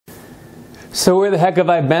So where the heck have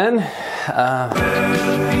I been?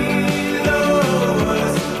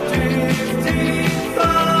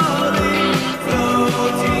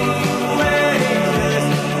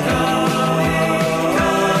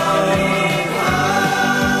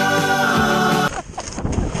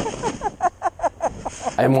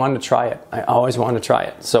 I wanted to try it. I always wanted to try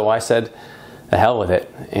it. So I said, the hell with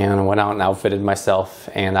it, and went out and outfitted myself,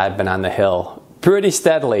 and I've been on the hill pretty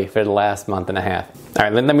steadily for the last month and a half. All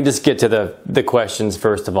right, let me just get to the questions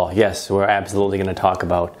first of all. Yes, we're absolutely going to talk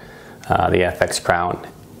about the FX Crown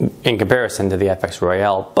in comparison to the FX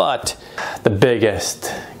Royale, but the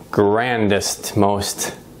biggest, grandest,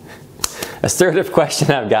 most assertive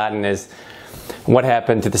question I've gotten is, what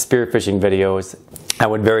happened to the spearfishing videos? I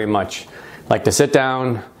would very much like to sit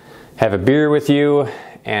down, have a beer with you,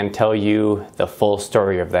 and tell you the full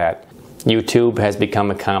story of that. YouTube has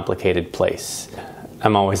become a complicated place.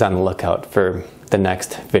 I'm always on the lookout for the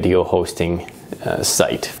next video hosting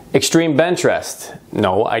site. Extreme bench rest.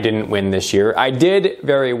 No, I didn't win this year. I did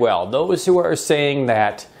very well. Those who are saying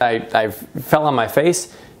that I fell on my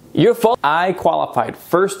face, you're full. I qualified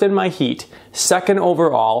first in my heat, second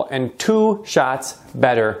overall, and 2 shots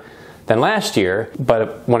better than last year.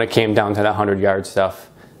 But when it came down to the 100-yard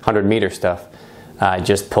stuff, 100-meter stuff, I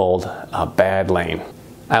just pulled a bad lane.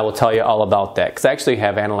 I will tell you all about that, because I actually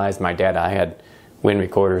have analyzed my data. I had wind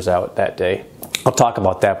recorders out that day. I'll talk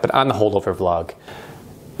about that, but on the holdover vlog.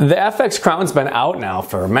 The FX Crown's been out now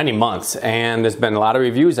for many months, and there's been a lot of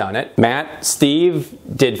reviews on it. Matt, Steve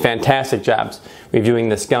did fantastic jobs reviewing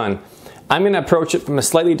this gun. I'm going to approach it from a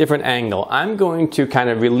slightly different angle. I'm going to kind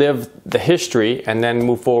of relive the history and then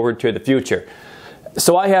move forward to the future.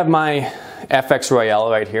 So I have my FX Royale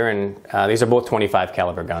right here, and these are both 25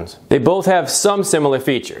 caliber guns. They both have some similar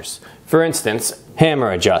features. For instance,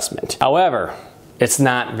 hammer adjustment. However, it's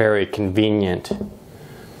not very convenient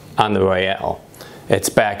on the Royale. It's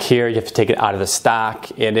back here, you have to take it out of the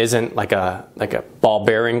stock. It isn't like a ball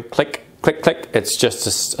bearing, click, click, click. It's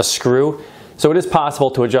just a screw. So it is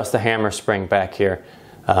possible to adjust the hammer spring back here,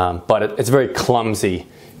 but it's very clumsy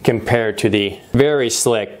compared to the very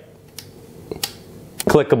slick,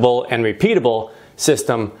 clickable and repeatable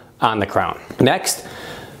system on the Crown. Next,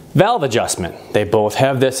 valve adjustment. They both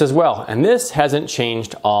have this as well, and this hasn't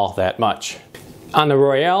changed all that much. On the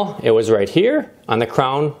Royale, it was right here. On the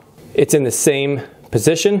Crown, it's in the same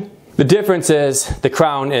position. The difference is the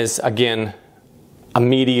Crown is, again, a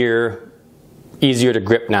meatier, easier to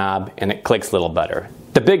grip knob, and it clicks a little better.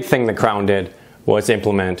 The big thing the Crown did was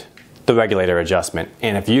implement the regulator adjustment.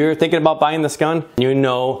 And if you're thinking about buying this gun, you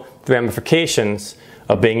know the ramifications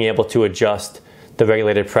of being able to adjust the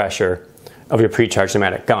regulated pressure of your pre-charged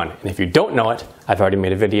pneumatic gun. And if you don't know it, I've already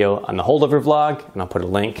made a video on the holdover vlog, and I'll put a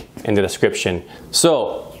link in the description.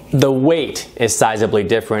 So the weight is sizably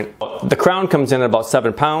different. The Crown comes in at about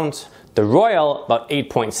 7 pounds, the Royale about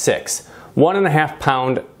 8.6. 1.5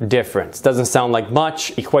 pound difference. Doesn't sound like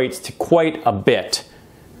much, equates to quite a bit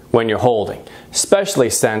when you're holding, especially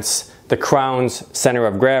since the Crown's center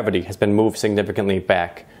of gravity has been moved significantly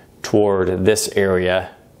back toward this area,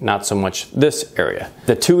 not so much this area.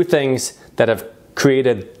 The two things that have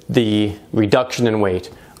created the reduction in weight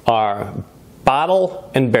are bottle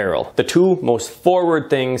and barrel, the two most forward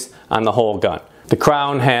things on the whole gun. The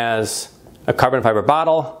Crown has a carbon fiber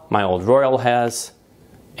bottle, my old Royale has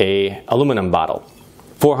a aluminum bottle.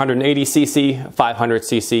 480cc,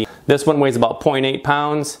 500cc. This one weighs about 0.8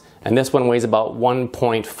 pounds, and this one weighs about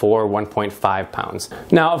 1.4, 1.5 pounds.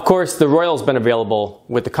 Now, of course, the Royale's been available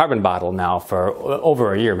with the carbon bottle now for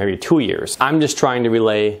over a year, maybe 2 years. I'm just trying to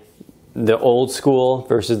relay the old school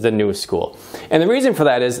versus the new school. And the reason for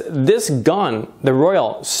that is this gun, the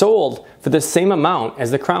Royale, sold for the same amount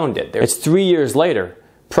as the Crown did. It's 3 years later.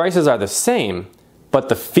 Prices are the same, but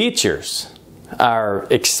the features are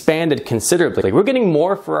expanded considerably. We're getting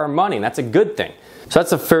more for our money, and that's a good thing. So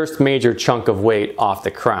that's the first major chunk of weight off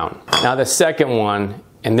the Crown. Now the second one,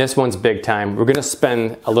 and this one's big time, we're gonna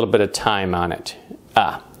spend a little bit of time on it.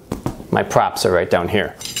 My props are right down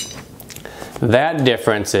here. That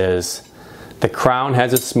difference is the Crown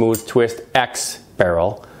has a smooth twist X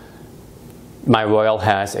barrel. My Royale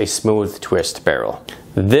has a smooth twist barrel.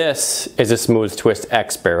 This is a smooth twist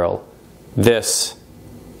X barrel. This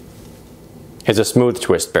is a smooth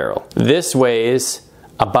twist barrel. This weighs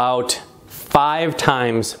about 5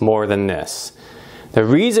 times more than this. The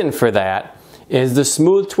reason for that is the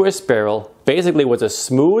smooth twist barrel basically was a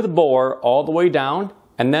smooth bore all the way down,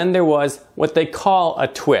 and then there was what they call a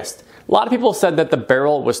twist. A lot of people said that the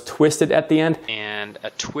barrel was twisted at the end and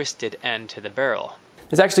a twisted end to the barrel.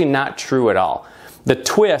 It's actually not true at all. The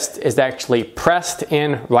twist is actually pressed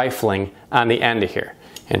in rifling on the end of here.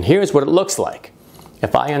 And here's what it looks like.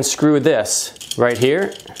 If I unscrew this right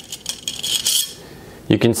here,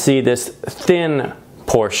 you can see this thin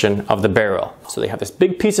portion of the barrel. So they have this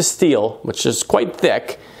big piece of steel, which is quite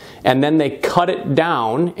thick, and then they cut it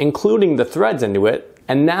down, including the threads into it,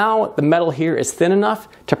 and now the metal here is thin enough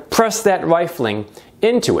to press that rifling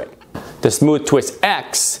into it. The Smooth Twist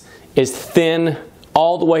X is thin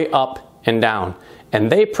all the way up and down, and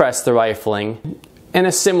they press the rifling in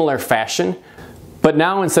a similar fashion, but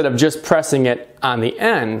now instead of just pressing it on the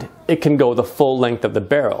end, it can go the full length of the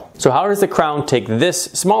barrel. So how does the Crown take this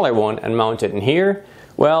smaller one and mount it in here?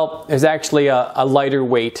 Well, there's actually a lighter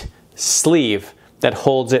weight sleeve that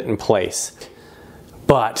holds it in place.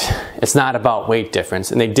 But it's not about weight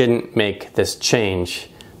difference, and they didn't make this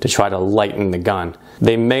change to try to lighten the gun.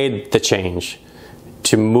 They made the change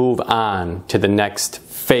to move on to the next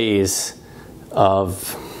phase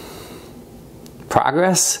of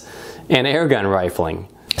progress in airgun rifling.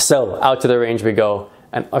 So out to the range we go,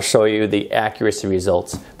 and I'll show you the accuracy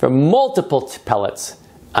results for multiple pellets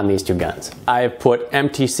on these two guns. I've put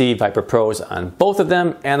MTC Viper Pros on both of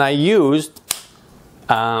them, and I used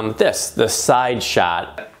the side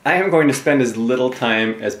shot. I am going to spend as little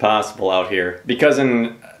time as possible out here because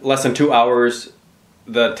in less than 2 hours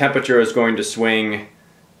the temperature is going to swing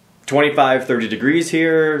 25-30 degrees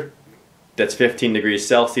here. That's 15 degrees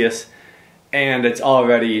Celsius, and it's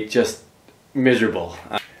already just miserable.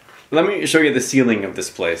 Let me show you the ceiling of this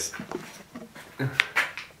place.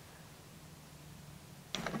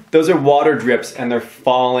 Those are water drips and they're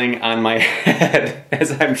falling on my head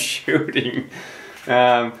as I'm shooting.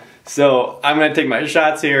 So I'm gonna take my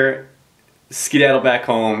shots here, skedaddle back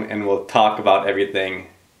home, and we'll talk about everything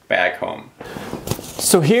back home.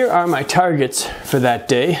 So here are my targets for that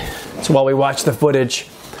day. So while we watch the footage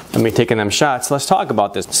of me taking them shots, let's talk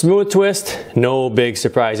about this. Smooth Twist, no big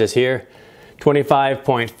surprises here.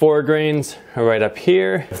 25.4 grains are right up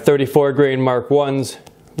here. 34 grain Mark 1s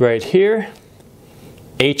right here.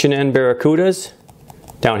 H&N Barracudas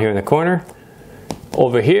down here in the corner.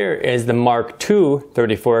 Over here is the Mark II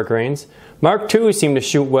 34 grains. Mark II seem to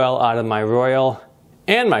shoot well out of my Royale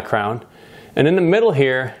and my Crown. And in the middle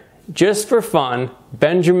here, just for fun,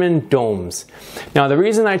 Benjamin Domes. Now the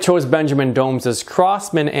reason I chose Benjamin Domes is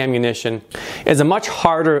Crossman ammunition is a much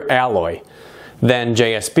harder alloy than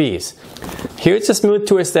JSB's. Here's the Smooth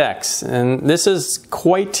Twist X, and this is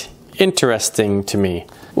quite interesting to me.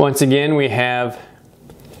 Once again, we have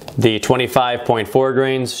the 25.4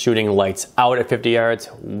 grains shooting lights out at 50 yards,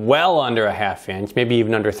 well under a ½ inch, maybe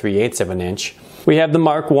even under 3/8 of an inch. We have the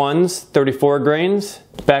Mark 1s, 34 grains.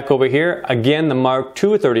 Back over here, again the Mark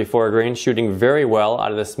II 34 grains shooting very well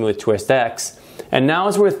out of the Smooth Twist X. And now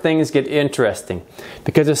is where things get interesting,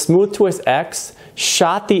 because the Smooth Twist X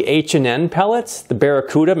shot the H&N pellets, the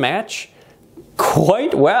Barracuda match,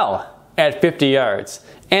 quite well at 50 yards.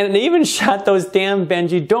 And it even shot those damn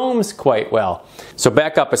Benji Domes quite well. So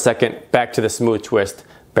back up a second, back to the Smooth Twist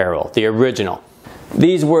barrel, the original.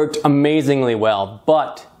 These worked amazingly well,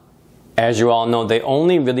 but as you all know, they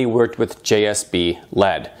only really worked with JSB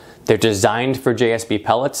lead. They're designed for JSB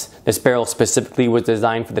pellets. This barrel specifically was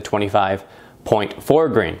designed for the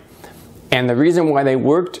 25.4 grain. And the reason why they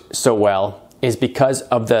worked so well is because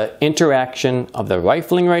of the interaction of the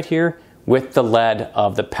rifling right here with the lead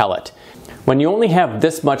of the pellet. When you only have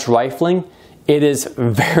this much rifling, it is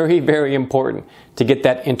very, very important to get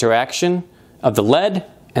that interaction of the lead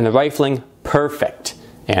and the rifling perfect.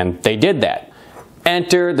 And they did that.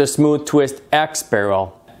 Enter the Smooth Twist X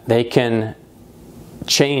barrel. They can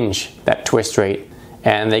change that twist rate,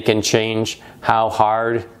 and they can change how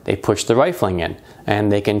hard they push the rifling in,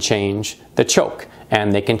 and they can change the choke,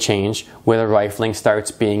 and they can change where the rifling starts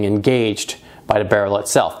being engaged by the barrel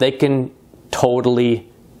itself. They can totally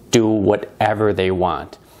do whatever they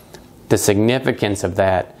want. The significance of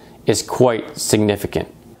that is quite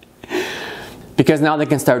significant, because now they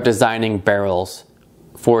can start designing barrels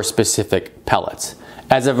for specific pellets.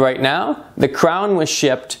 As of right now, the Crown was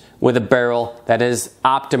shipped with a barrel that is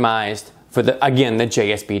optimized for the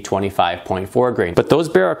JSB 25.4 grain. But those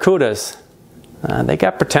Barracudas, they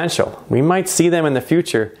got potential. We might see them in the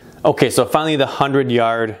future. Okay, so finally the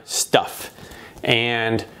 100-yard stuff.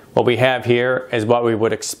 And what we have here is what we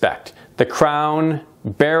would expect. The Crown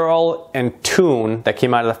barrel and tune that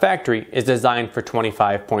came out of the factory is designed for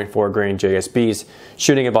 25.4 grain JSBs,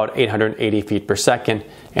 shooting about 880 feet per second.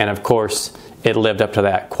 And of course, it lived up to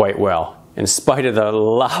that quite well, in spite of the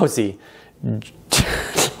lousy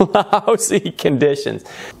conditions.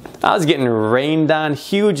 I was getting rained on.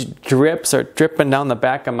 Huge drips are dripping down the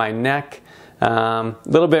back of my neck. A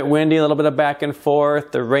little bit windy, a little bit of back and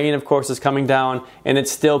forth. The rain, of course, is coming down, and it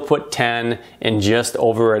still put 10 in just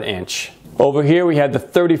over an inch. Over here we have the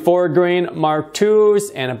 34 grain Mark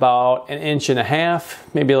IIs and about 1.5 inches,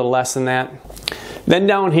 maybe a little less than that. Then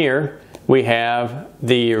down here we have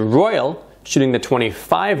the Royale shooting the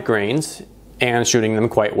 25 grains and shooting them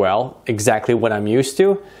quite well, exactly what I'm used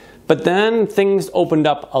to. But then things opened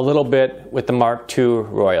up a little bit with the Mark II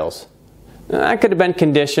Royals. That could have been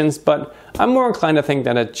conditions, but I'm more inclined to think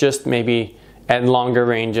that it just maybe at longer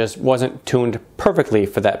ranges wasn't tuned perfectly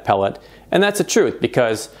for that pellet. And that's the truth,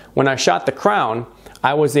 because when I shot the Crown,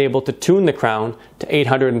 I was able to tune the Crown to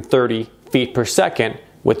 830 feet per second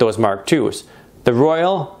with those Mark IIs. The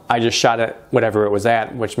Royale, I just shot it whatever it was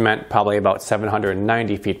at, which meant probably about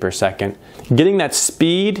 790 feet per second. Getting that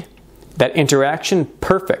speed, that interaction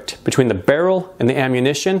perfect between the barrel and the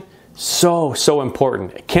ammunition, so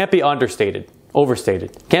important. It can't be understated.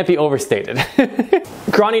 Overstated. Can't be overstated.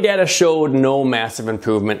 Chrony data showed no massive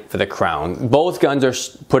improvement for the Crown. Both guns are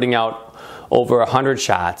putting out over 100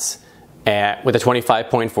 shots with a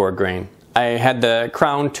 25.4 grain. I had the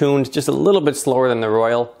Crown tuned just a little bit slower than the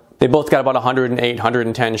Royale. They both got about 108,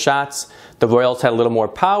 110 shots. The Royals had a little more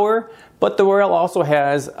power, but the Royale also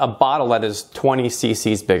has a bottle that is 20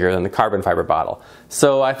 cc's bigger than the carbon fiber bottle.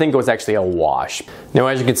 So I think it was actually a wash. Now,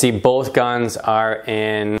 as you can see, both guns are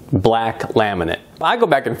in black laminate. I go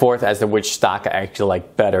back and forth as to which stock I actually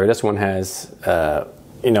like better. This one has,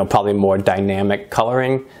 probably more dynamic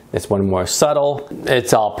coloring. This one more subtle.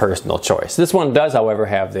 It's all personal choice. This one does, however,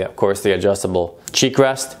 have, of course, the adjustable cheek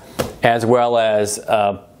rest, as well as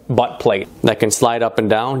a butt plate that can slide up and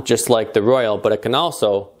down just like the Royale, but it can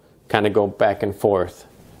also kind of go back and forth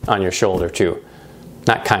on your shoulder too.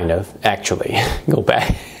 Not kind of, actually, go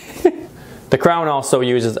back. The Crown also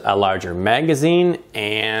uses a larger magazine,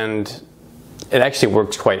 and it actually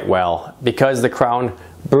works quite well because the Crown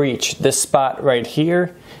breech, this spot right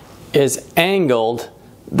here, is angled.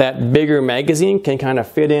 That bigger magazine can kind of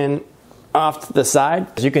fit in off to the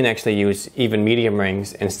side. You can actually use even medium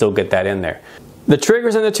rings and still get that in there. The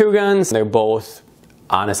triggers in the two guns, they're both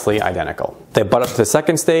honestly identical. They butt up to the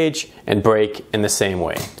second stage and break in the same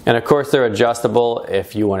way. And of course they're adjustable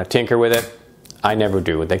if you want to tinker with it. I never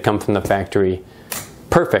do. They come from the factory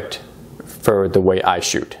perfect for the way I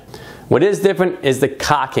shoot. What is different is the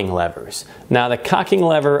cocking levers. Now the cocking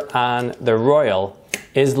lever on the Royale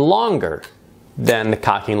is longer than the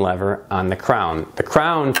cocking lever on the Crown. The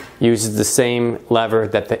Crown uses the same lever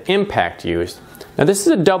that the Impact used. Now this is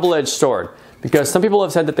a double-edged sword, because some people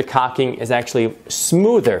have said that the cocking is actually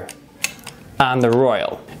smoother on the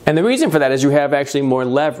Royale. And the reason for that is you have actually more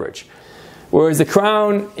leverage. Whereas the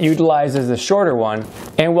Crown utilizes the shorter one,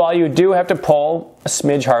 and while you do have to pull a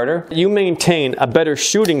smidge harder, you maintain a better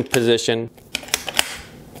shooting position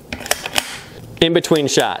in between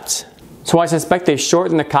shots. So I suspect they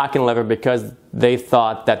shortened the cocking lever because they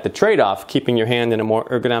thought that the trade-off, keeping your hand in a more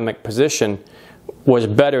ergonomic position, was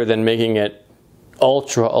better than making it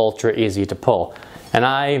ultra easy to pull. And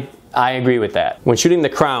I agree with that. When shooting the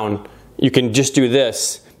Crown, you can just do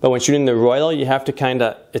this, but when shooting the Royale, you have to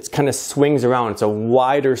it kind of swings around. It's a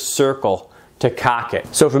wider circle to cock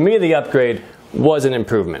it. So for me, the upgrade was an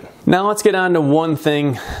improvement. Now let's get on to one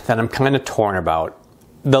thing that I'm kind of torn about.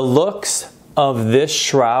 The looks of this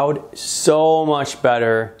shroud, so much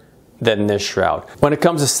better than this shroud. When it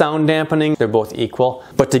comes to sound dampening, they're both equal.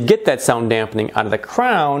 But to get that sound dampening out of the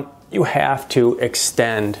Crown, you have to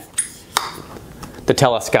extend the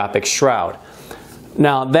telescopic shroud.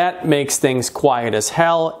 Now that makes things quiet as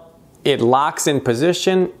hell. It locks in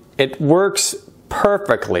position. It works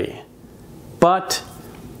perfectly. But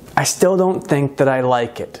I still don't think that I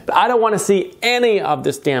like it. I don't want to see any of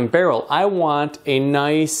this damn barrel. I want a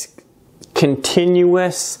nice,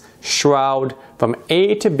 continuous shroud from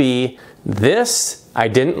A to B. This I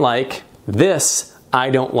didn't like. This I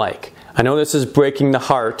don't like. I know this is breaking the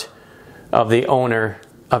heart of the owner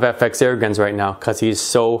of FX Airguns right now because he's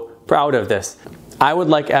so proud of this. I would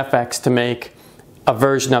like FX to make a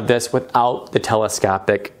version of this without the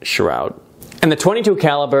telescopic shroud. And the .22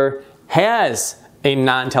 caliber has a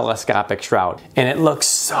non-telescopic shroud, and it looks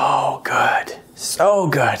so good. So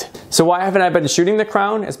good. So why haven't I been shooting the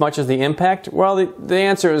Crown as much as the Impact? Well, the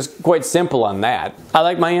answer is quite simple on that. I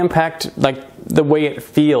like my Impact, like the way it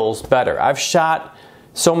feels better. I've shot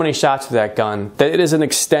so many shots with that gun that it is an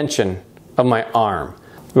extension of my arm.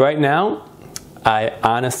 Right now, I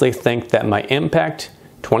honestly think that my Impact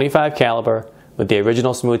 25 caliber with the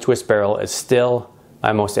original smooth twist barrel is still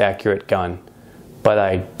my most accurate gun, but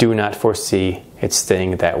I do not foresee it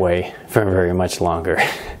staying that way for very much longer.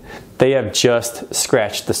 They have just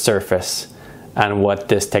scratched the surface on what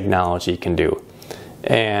this technology can do.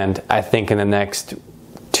 And I think in the next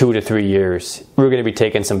 2 to 3 years, we're going to be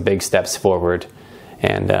taking some big steps forward.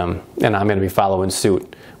 And I'm going to be following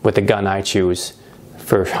suit with the gun I choose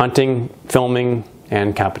for hunting, filming,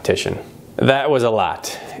 and competition. That was a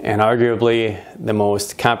lot, and arguably the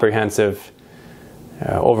most comprehensive,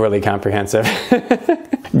 overly comprehensive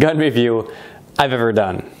gun review I've ever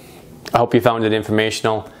done. I hope you found it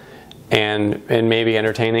informational and maybe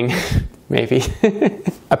entertaining, maybe.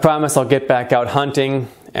 I promise I'll get back out hunting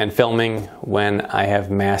and filming when I have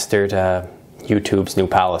mastered YouTube's new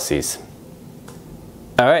policies.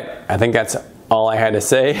 All right, I think that's all I had to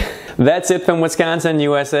say. That's it from Wisconsin,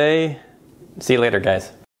 USA. See you later,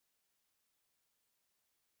 guys.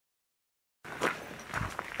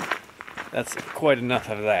 That's quite enough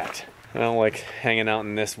of that. I don't like hanging out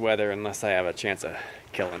in this weather unless I have a chance of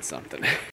killing something.